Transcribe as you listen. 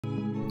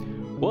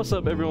What's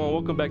up, everyone?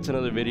 Welcome back to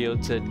another video.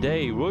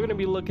 Today we're going to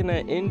be looking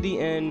at In the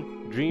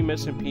End Dream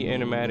SMP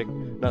Animatic.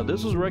 Now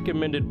this was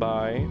recommended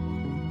by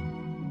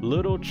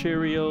Little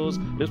Cheerios.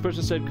 This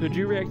person said, could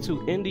you react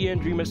to In the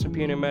End Dream SMP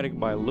Animatic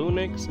by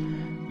Lunix,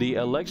 the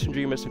Election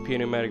Dream SMP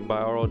Animatic by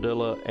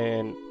Arodilla,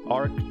 and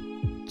Arc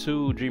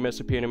 2 Dream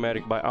SMP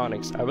Animatic by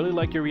Onyx. I really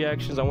like your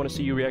reactions. I want to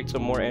see you react to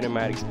more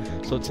animatics.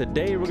 So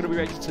today we're going to be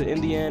reacting to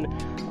In the End.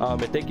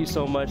 And thank you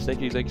so much.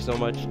 Thank you so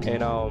much.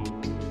 And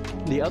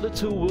the other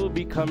two will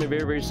be coming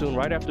very soon,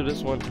 right after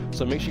this one.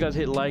 So make sure you guys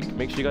hit like,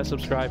 make sure you guys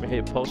subscribe, and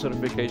hit post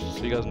notifications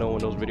so you guys know when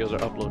those videos are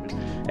uploaded.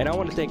 And I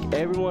want to thank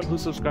everyone who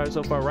subscribed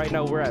so far. Right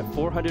now we're at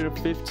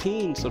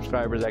 415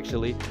 subscribers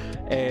actually,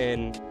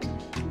 and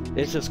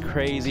it's just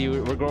crazy.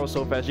 We're growing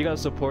so fast. You guys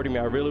are supporting me.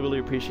 I really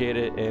appreciate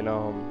it. And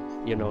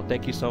you know,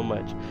 thank you so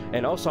much.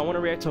 And also I want to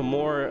react to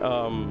more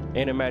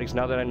animatics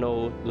now that I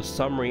know the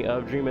summary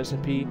of Dream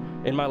SMP.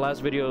 In my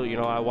last video, you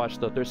know, I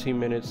watched the 13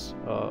 minutes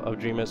of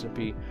Dream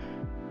SMP.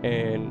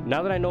 And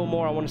now that I know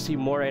more, I want to see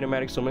more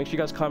animatics. So make sure you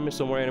guys comment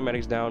some more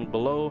animatics down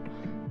below.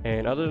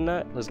 And other than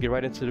that, let's get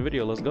right into the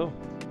video. Let's go.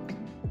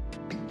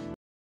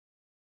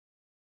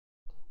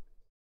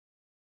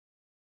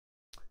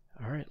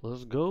 All right,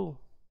 let's go.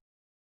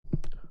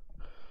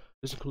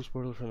 This includes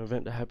spoilers from an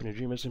event that happened in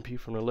Dream SMP,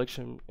 from the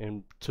election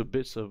and to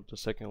bits of the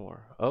Second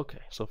War.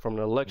 Okay, so from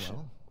the election.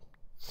 Well,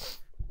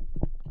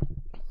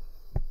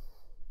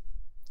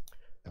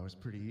 that was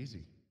pretty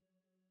easy.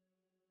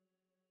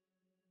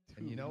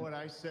 And you know what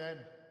I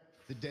said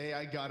the day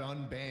I got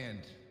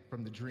unbanned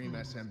from the Dream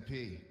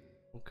SMP?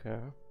 Okay.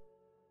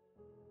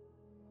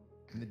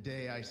 And the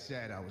day I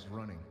said I was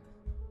running.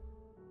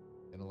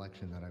 An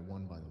election that I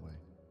won, by the way.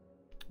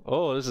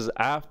 Oh, this is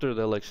after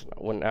the election,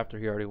 after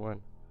he already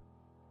won.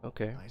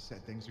 Okay. I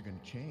said things are going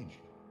to change.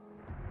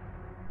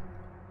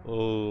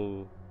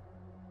 Oh.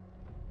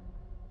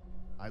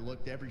 I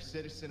looked every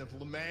citizen of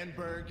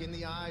Lemanberg in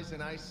the eyes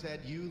and I said,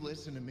 you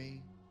listen to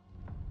me.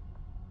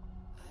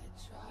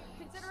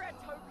 Consider it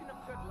a token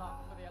of good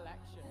luck for the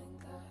election.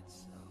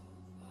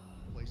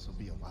 The place will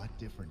be a lot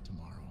different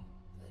tomorrow.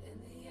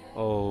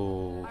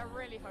 Oh. I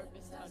really hope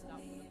this turns out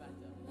for the better.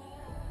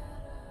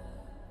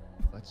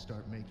 Let's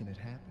start making it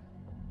happen.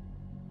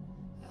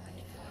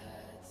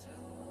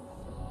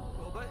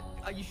 Well,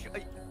 are you sure?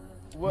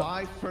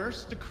 My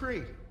first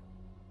decree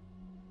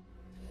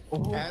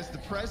as the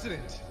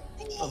president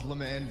of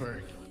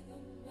Lemanberg.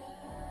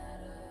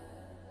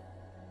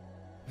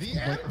 The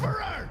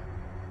Emperor!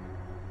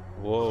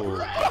 Whoa.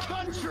 For our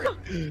country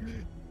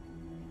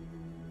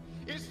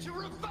is to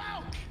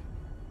revoke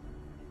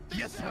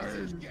the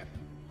censorship.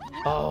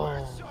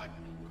 Oh.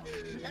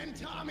 And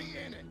Tommy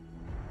in it.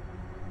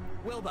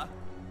 Wilbur.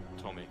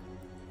 Tommy.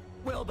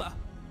 Wilbur.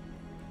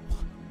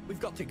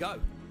 We've got to go.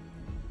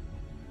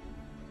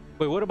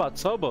 Wait, what about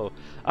Tubbo?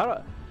 I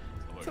don't.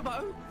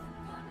 Tubbo,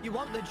 you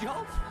want the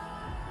job?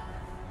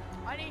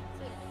 I need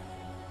to.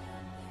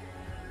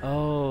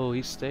 Oh,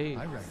 he stayed.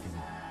 I reckon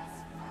you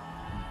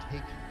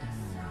take down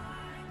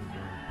the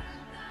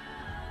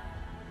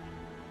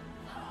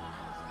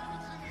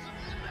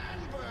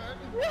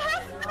words. You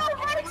have no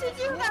right to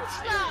do that,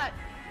 Scott!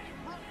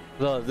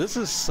 No, this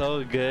is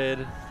so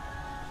good.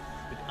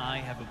 But I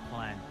have a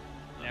plan.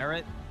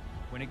 Barrett,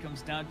 when it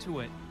comes down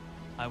to it,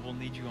 I will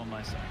need you on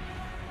my side.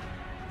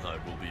 I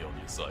will be on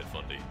your side,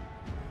 Fundy.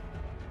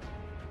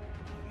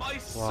 My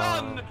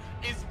son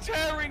is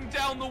tearing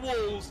down the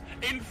walls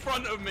in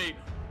front of me.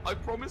 I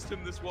promised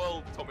him this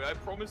world, Tommy. I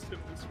promised him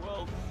this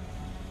world.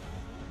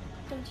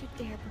 Don't you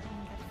dare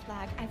burn that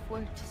flag. I've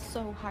worked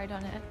so hard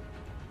on it.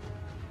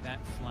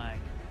 That flag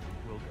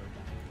will go down.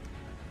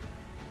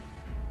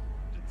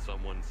 Did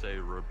someone say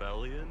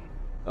rebellion?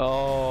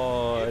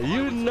 Oh,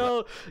 you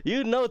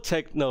know,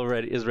 Techno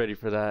is ready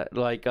for that.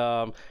 Like,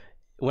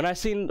 when I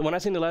seen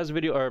the last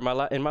video, or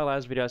in my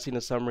last video, I seen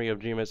the summary of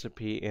Dream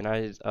SMP, and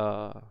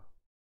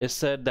it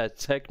said that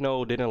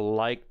Techno didn't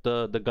like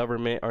the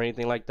government or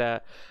anything like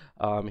that.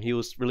 He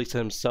was really to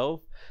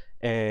himself,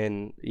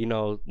 and you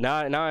know, now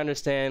I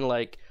understand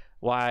like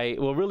why.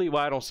 Well, really,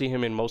 why I don't see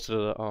him in most of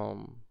the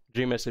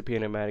Dream SMP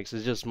animatics.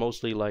 It's just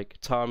mostly like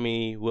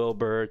Tommy,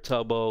 Wilbur,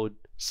 Tubbo,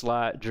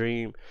 Slot,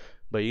 Dream,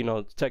 but you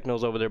know,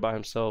 Techno's over there by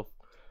himself.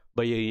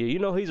 But yeah, you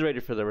know, he's ready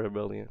for the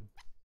rebellion.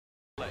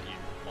 Let you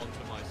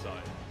onto my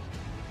side.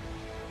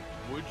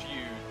 Would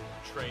you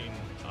train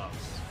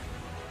us?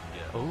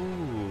 Yeah.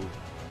 Oh,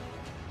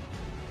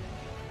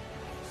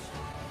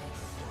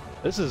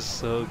 this is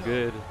so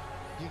good.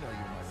 You know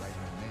you're my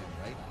right-hand man,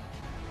 right?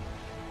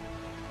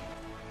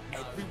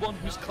 Everyone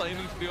who's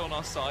claiming to be on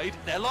our side,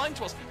 they're lying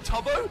to us.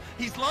 Tubbo,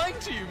 he's lying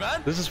to you,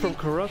 man. This is from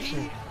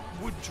Corruption. He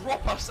would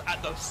drop us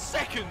at the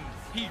second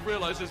he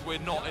realizes we're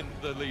not in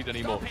the lead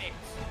anymore. Stop it!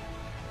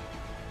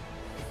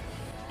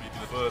 Be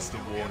the first to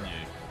warn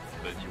you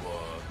that you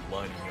are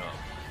lining up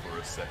for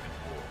a second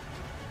war.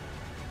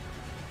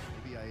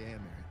 Maybe I am,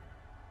 Aaron.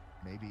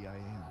 Maybe I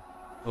am.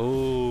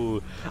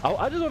 Oh,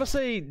 I just want to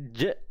say,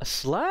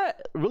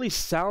 Slat really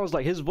sounds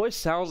like his voice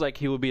sounds like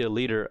he would be a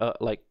leader,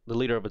 like the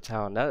leader of a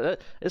town.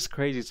 That it's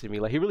crazy to me.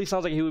 Like he really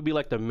sounds like he would be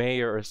like the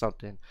mayor or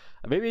something.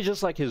 Maybe it's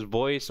just like his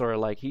voice, or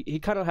like he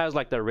kind of has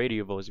like the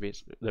radio voice,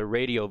 basically. The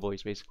radio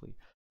voice, basically.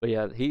 But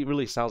yeah, he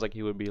really sounds like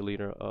he would be a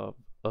leader of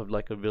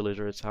like a village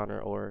or a town,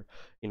 or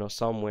you know,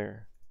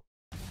 somewhere.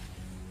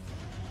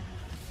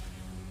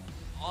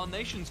 Our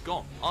nation's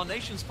gone. Our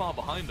nation's far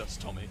behind us,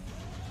 Tommy.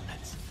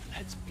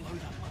 Let's blow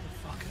that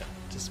motherfucker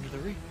to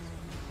smithereens.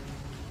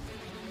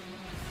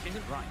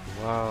 Isn't right.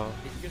 Wow.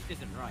 It just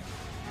isn't right.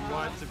 You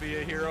want to be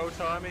a hero,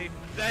 Tommy?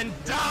 Then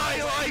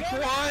die like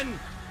one!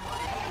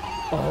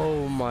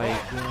 Oh my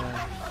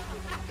god.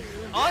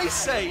 I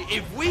say,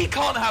 if we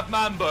can't have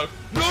Manberg,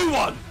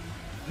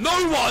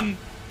 no one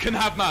can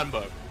have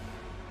Manberg.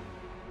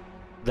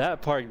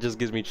 That part just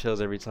gives me chills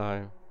every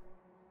time.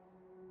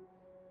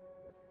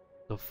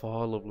 The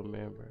fall of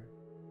Lemamber.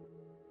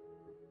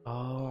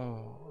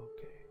 Oh,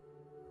 okay.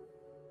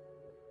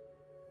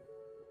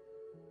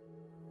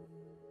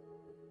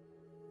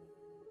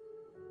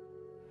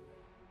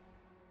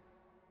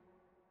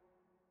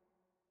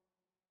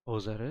 Oh,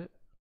 is that it?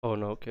 Oh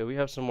no, okay, we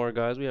have some more,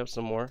 guys. We have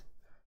some more.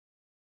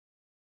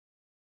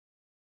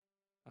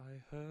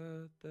 I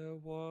heard there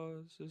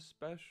was a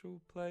special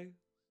place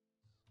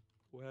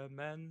where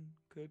men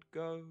could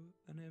go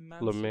and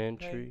emancipate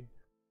Lamentry.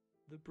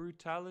 the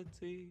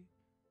brutality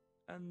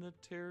and the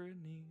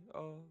tyranny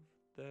of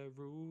their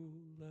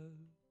rulers.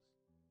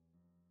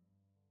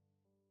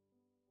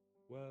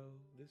 Well,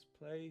 this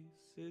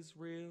place is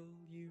real,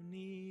 you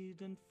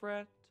needn't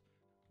fret.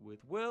 With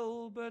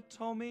Wilbur,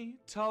 Tommy,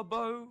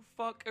 Tubbo,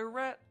 fuck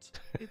Eret.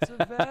 It's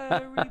a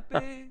very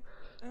big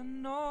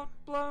and not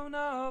blown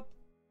up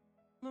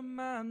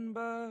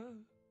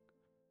Lemanberg.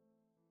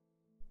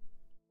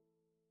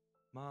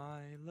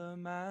 My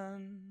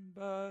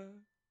Lemanberg.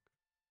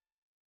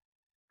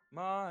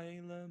 My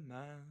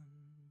Lemanberg.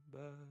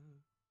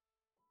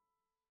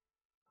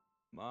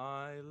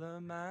 My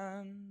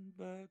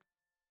Lemanberg.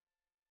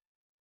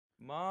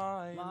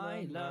 My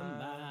Lemanberg.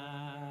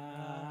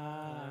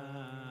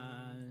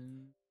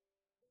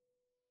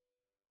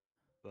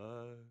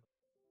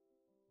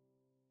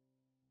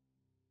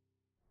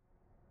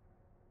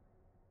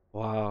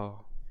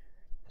 Wow.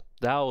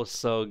 That was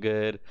so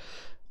good.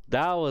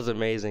 That was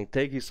amazing.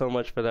 Thank you so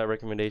much for that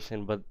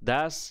recommendation. But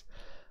that's,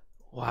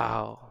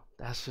 wow,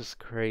 that's just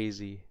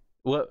crazy.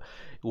 What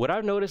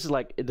I've noticed is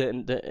like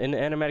in the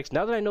animatics,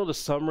 now that I know the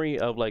summary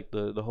of like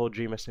the whole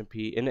Dream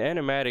SMP, in the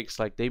animatics,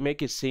 like they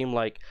make it seem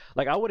like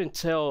I wouldn't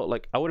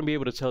be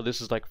able to tell this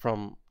is like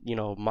from, you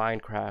know,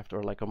 Minecraft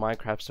or like a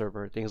Minecraft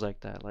server, things like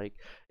that. Like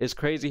it's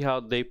crazy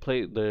how they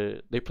play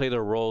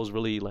their roles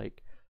really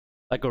like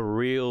a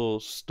real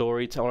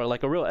storyteller, or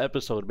like a real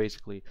episode,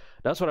 basically.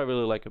 That's what I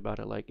really like about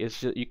it. Like it's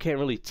just, you can't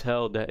really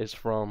tell that it's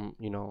from,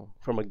 you know,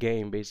 from a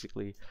game,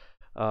 basically.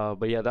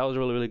 But yeah, that was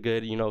really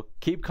good. You know,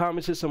 keep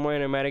commenting some more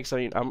animatics. I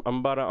mean, I'm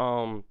about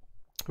to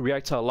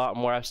react to a lot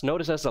more. I've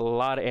noticed there's a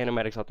lot of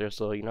animatics out there,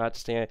 so you know, I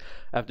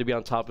have to be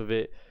on top of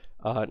it,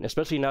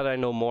 especially now that I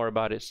know more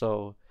about it.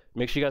 So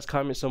make sure you guys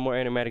comment some more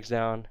animatics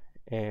down,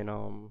 and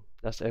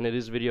that's the end of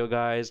this video,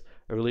 guys.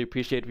 I really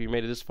appreciate if you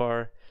made it this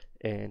far,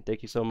 and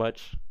thank you so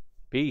much.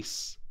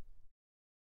 Peace.